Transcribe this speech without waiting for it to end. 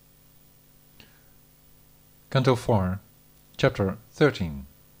Canto 4, Chapter 13.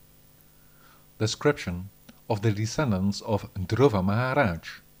 Description of the descendants of Dhruva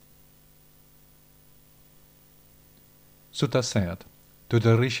Mahārāja. Sutta said to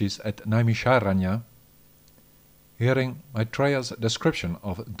the rishis at Naimisharanya, hearing Maitreya's description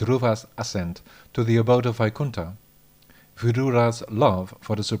of Dhruva's ascent to the abode of Vaikuntha, Vidura's love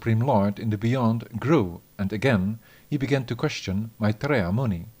for the Supreme Lord in the beyond grew, and again he began to question Maitreya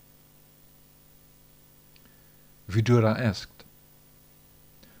Muni. Vidura asked,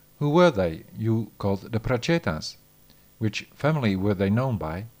 "Who were they you called the Prachetas? Which family were they known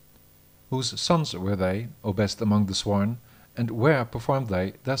by? Whose sons were they, O best among the sworn, and where performed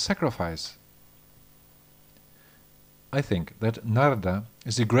they their sacrifice?" "I think that Narada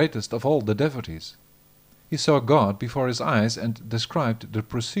is the greatest of all the devotees. He saw God before his eyes and described the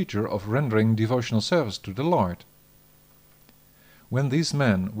procedure of rendering devotional service to the Lord. When these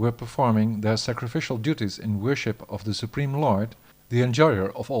men were performing their sacrificial duties in worship of the Supreme Lord, the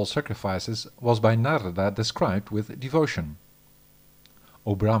enjoyer of all sacrifices was by Narada described with devotion.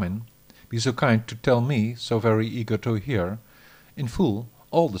 O Brahmin, be so kind to tell me, so very eager to hear, in full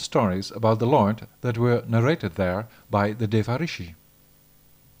all the stories about the Lord that were narrated there by the Devarishi."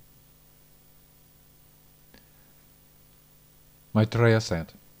 Maitreya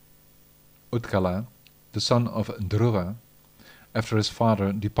said, "Utkala, the son of Dhruva, after his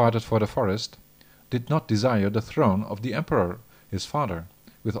father departed for the forest, did not desire the throne of the emperor, his father,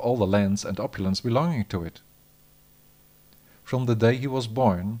 with all the lands and opulence belonging to it. From the day he was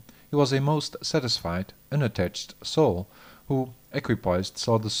born, he was a most satisfied, unattached soul, who, equipoised,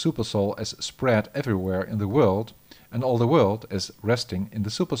 saw the Supersoul as spread everywhere in the world, and all the world as resting in the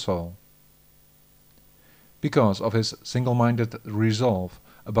Supersoul. Because of his single-minded resolve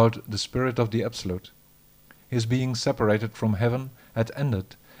about the spirit of the Absolute, his being separated from heaven had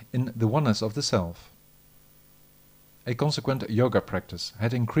ended in the oneness of the Self. A consequent yoga practice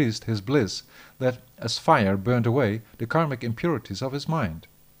had increased his bliss, that as fire burned away the karmic impurities of his mind.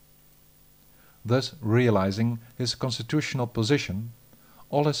 Thus realizing his constitutional position,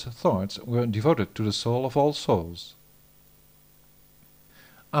 all his thoughts were devoted to the soul of all souls.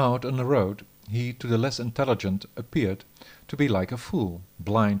 Out on the road he to the less intelligent appeared to be like a fool,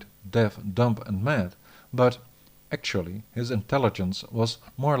 blind, deaf, dumb and mad, but actually his intelligence was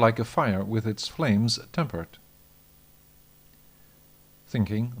more like a fire with its flames tempered.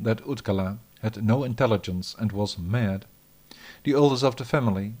 Thinking that Utkala had no intelligence and was mad, the elders of the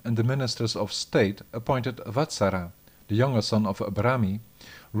family and the ministers of state appointed Vatsara, the younger son of Brahmi,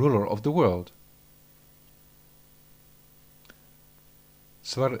 ruler of the world.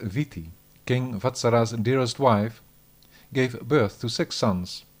 Svarviti, King Vatsara's dearest wife, gave birth to 6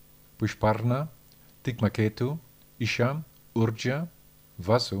 sons, Pushparna, Tikmaketu, Isha, Urja,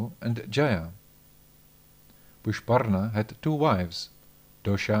 Vasu and Jaya. Pushparna had 2 wives,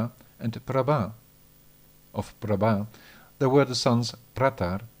 Dosha and Prabha. Of Prabha there were the sons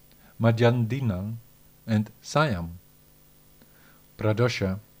Pratar, Madhyandina and Sayam.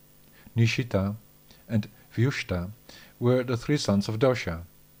 Pradosha, Nishita and Vyushta were the 3 sons of Dosha.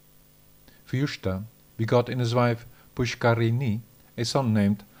 Vyushta begot in his wife Pushkarini a son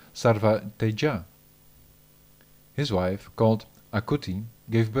named Sarvateja. His wife, called Akuti,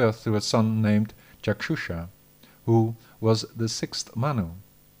 gave birth to a son named Chakshusha, who was the 6th Manu.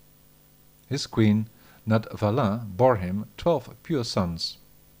 His queen Nadvala bore him 12 pure sons,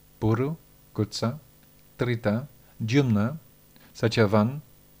 Puru, Kutsa, Trita, Jumna, Satyavan,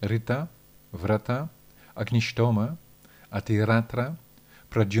 Rita, Vrata, Agnishtoma, Atiratra,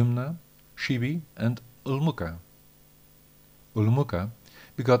 Pradyumna, Shibi and Ulmuka. Ulmuka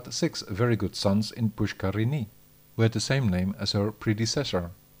begot 6 very good sons in Pushkarini, who had the same name as her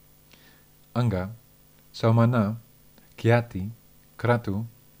predecessor, Anga, Saumana, Kyati, Kratu,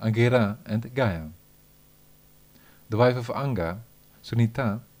 Agera and Gaya. The wife of Anga,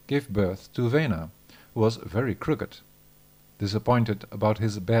 Sunita, gave birth to Vena, who was very crooked. Disappointed about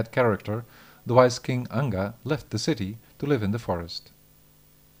his bad character, the wise king Anga left the city to live in the forest.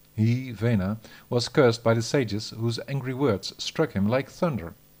 He, Vena, was cursed by the sages whose angry words struck him like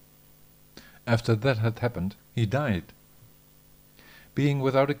thunder. After that had happened, he died. Being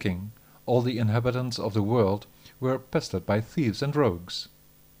without a king, all the inhabitants of the world were pestered by thieves and rogues.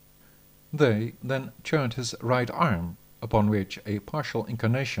 They then churned his right arm, upon which a partial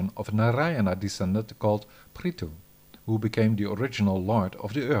incarnation of Narayana descended called Prithu, who became the original lord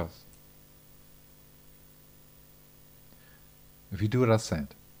of the earth. Vidura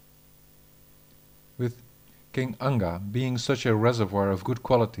said, "With King Anga being such a reservoir of good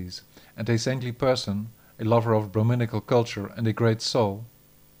qualities, and a saintly person, a lover of Brahminical culture and a great soul,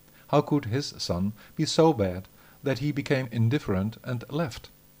 how could his son be so bad that he became indifferent and left?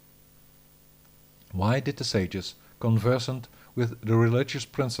 Why did the sages, conversant with the religious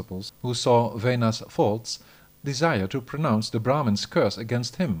principles, who saw Vena's faults, desire to pronounce the Brahmin's curse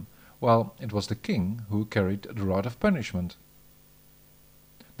against him, while it was the king who carried the rod of punishment?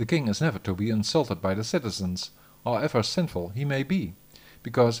 The king is never to be insulted by the citizens, however sinful he may be,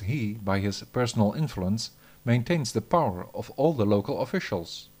 because he, by his personal influence, maintains the power of all the local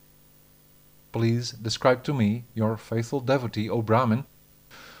officials. Please describe to me, your faithful devotee, O Brahmin,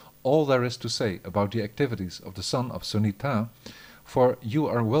 all there is to say about the activities of the son of Sunita, for you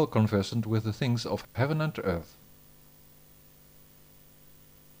are well conversant with the things of heaven and earth.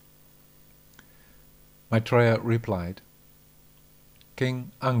 Maitreya replied,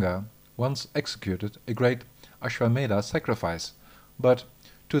 King Anga once executed a great Ashwamedha sacrifice, but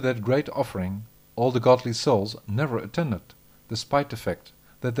to that great offering all the godly souls never attended, despite the fact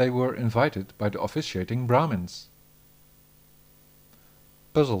that they were invited by the officiating Brahmins.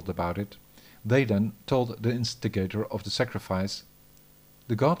 Puzzled about it, they then told the instigator of the sacrifice,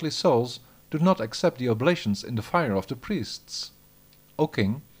 "The godly souls do not accept the oblations in the fire of the priests. O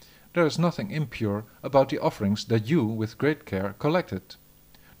king, there is nothing impure about the offerings that you with great care collected,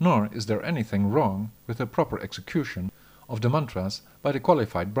 nor is there anything wrong with the proper execution of the mantras by the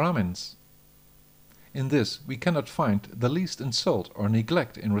qualified Brahmins. In this we cannot find the least insult or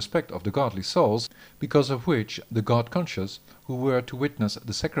neglect in respect of the godly souls, because of which the God-conscious who were to witness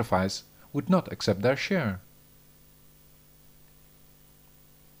the sacrifice would not accept their share."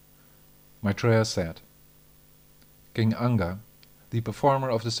 Maitreya said, King Anga, the performer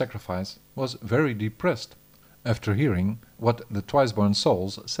of the sacrifice, was very depressed after hearing what the twice-born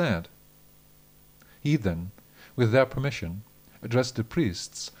souls said. He then, with their permission, addressed the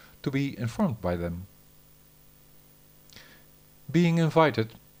priests to be informed by them. Being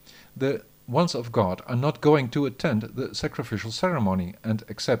invited, the ones of God are not going to attend the sacrificial ceremony and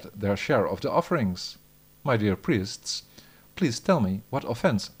accept their share of the offerings. My dear priests, please tell me what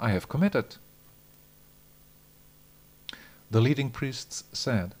offense I have committed. The leading priests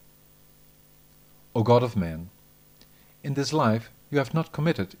said, O God of man, in this life you have not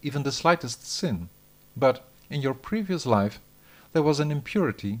committed even the slightest sin, but in your previous life there was an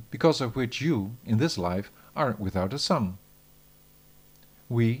impurity because of which you, in this life, are without a son.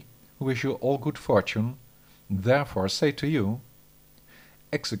 We, who wish you all good fortune, therefore say to you,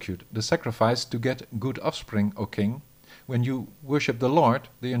 execute the sacrifice to get good offspring, O king. When you worship the Lord,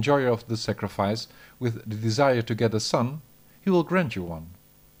 the enjoyer of the sacrifice, with the desire to get a son, he will grant you one.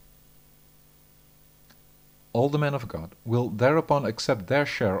 All the men of God will thereupon accept their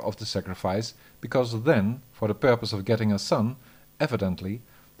share of the sacrifice, because then, for the purpose of getting a son, evidently,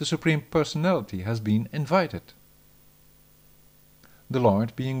 the Supreme Personality has been invited. The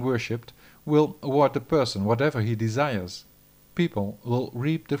Lord, being worshipped, will award the person whatever he desires. People will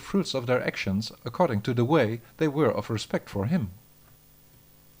reap the fruits of their actions according to the way they were of respect for him.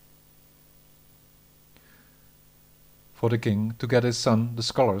 For the king, to get his son, the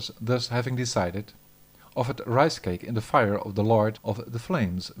scholars, thus having decided, offered rice cake in the fire of the Lord of the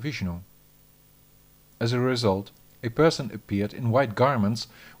Flames, Vishnu. As a result, a person appeared in white garments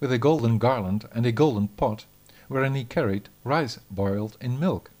with a golden garland and a golden pot, wherein he carried rice boiled in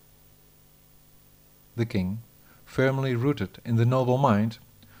milk. The king, firmly rooted in the noble mind,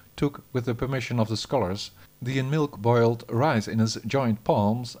 took, with the permission of the scholars, the in milk boiled rice in his joined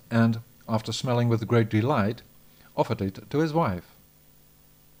palms, and, after smelling with great delight, offered it to his wife.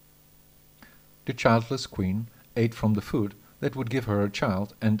 The childless queen ate from the food that would give her a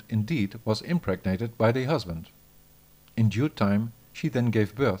child, and indeed was impregnated by the husband. In due time she then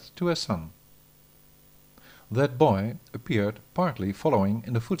gave birth to a son. That boy appeared partly following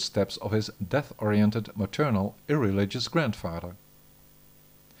in the footsteps of his death-oriented maternal irreligious grandfather.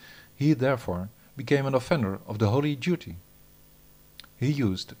 He therefore became an offender of the holy duty. He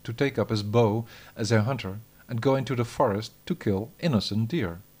used to take up his bow as a hunter and go into the forest to kill innocent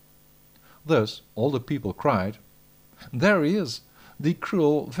deer. Thus all the people cried, "There he is, the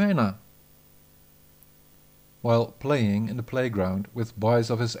cruel Vena!" While playing in the playground with boys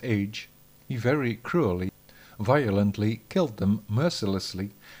of his age, he very cruelly, violently killed them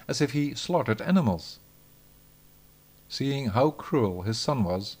mercilessly, as if he slaughtered animals. Seeing how cruel his son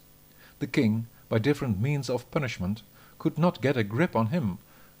was, the king, by different means of punishment, could not get a grip on him,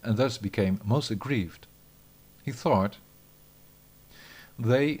 and thus became most aggrieved. He thought,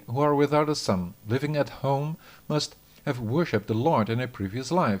 "They who are without a son, living at home, must have worshipped the Lord in a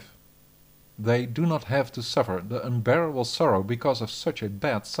previous life. They do not have to suffer the unbearable sorrow because of such a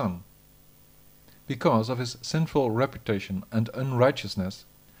bad son. Because of his sinful reputation and unrighteousness,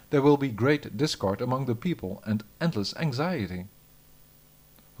 there will be great discord among the people and endless anxiety.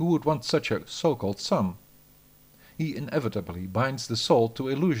 Who would want such a so-called son? He inevitably binds the soul to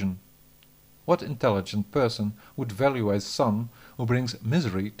illusion. What intelligent person would value a son who brings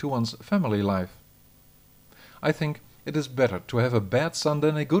misery to one's family life? I think it is better to have a bad son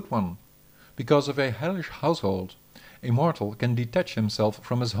than a good one. Because of a hellish household, a mortal can detach himself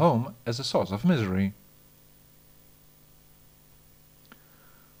from his home as a source of misery.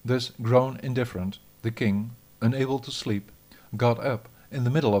 Thus grown indifferent, the king, unable to sleep, got up in the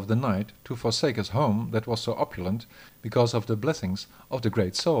middle of the night to forsake his home that was so opulent because of the blessings of the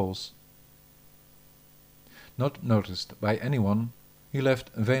great souls. Not noticed by anyone, he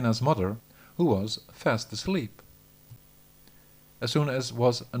left Vena's mother, who was fast asleep. As soon as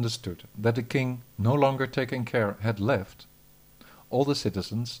was understood that the king, no longer taking care, had left, all the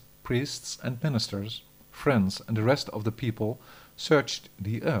citizens, priests and ministers, friends and the rest of the people searched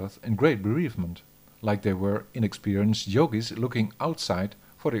the earth in great bereavement, like they were inexperienced yogis looking outside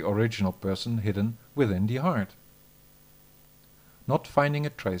for the original person hidden within the heart. Not finding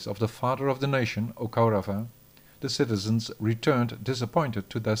a trace of the father of the nation, O Kaurava, the citizens returned disappointed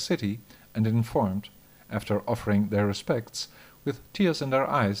to their city and informed, after offering their respects, with tears in their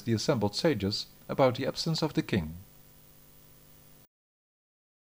eyes the assembled sages, about the absence of the king.